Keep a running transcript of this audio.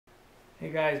Hey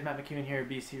guys, Matt McEwen here at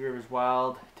BC Rivers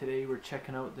Wild. Today we're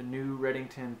checking out the new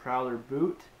Redington Prowler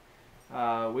boot,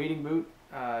 wading boot.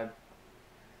 Tried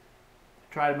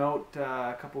them out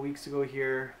a couple weeks ago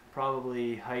here,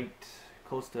 probably hiked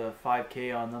close to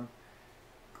 5K on them.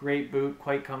 Great boot,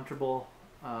 quite comfortable,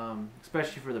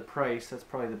 especially for the price. That's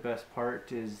probably the best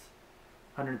part is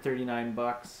 139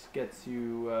 bucks gets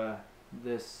you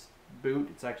this boot.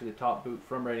 It's actually the top boot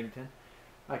from Redington.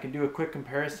 I can do a quick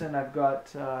comparison. I've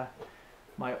got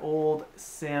my old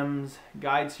Sims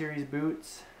Guide Series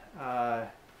boots.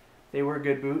 They were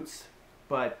good boots,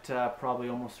 but probably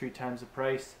almost 3 times the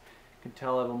price. You can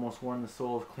tell I've almost worn the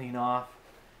soles clean off.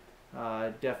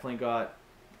 Definitely got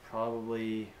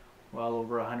probably well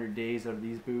over 100 days out of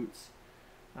these boots.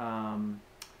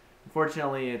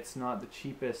 Unfortunately, it's not the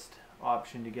cheapest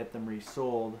option to get them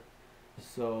resold,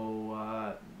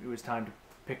 so it was time to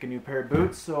pick a new pair of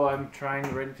boots. So I'm trying the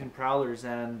Redington Prowlers,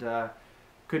 and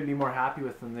couldn't be more happy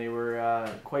with them. They were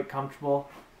quite comfortable,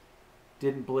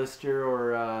 didn't blister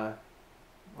or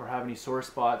have any sore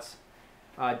spots.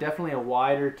 Definitely a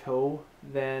wider toe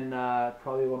than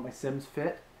probably what my Sims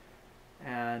fit,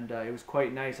 and it was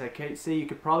quite nice. I can't say you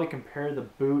could probably compare the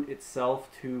boot itself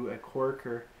to a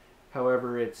Corker.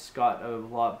 However, it's got a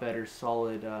lot better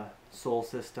solid sole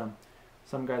system.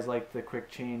 Some guys like the quick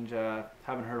change.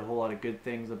 Haven't heard a whole lot of good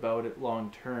things about it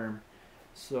long term.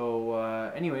 So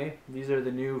anyway, these are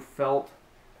the new felt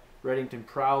Redington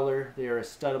Prowler. They are a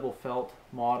studdable felt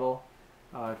model.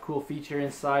 Cool feature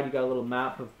inside, you got a little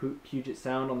map of Puget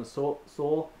Sound on the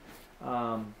sole.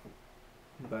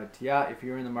 But yeah, if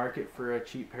you're in the market for a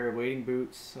cheap pair of wading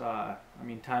boots, I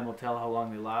mean, time will tell how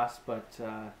long they last, but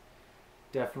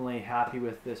definitely happy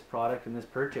with this product and this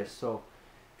purchase. So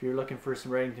if you're looking for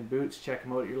some Redington boots, check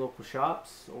them out at your local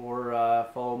shops, or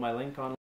follow my link on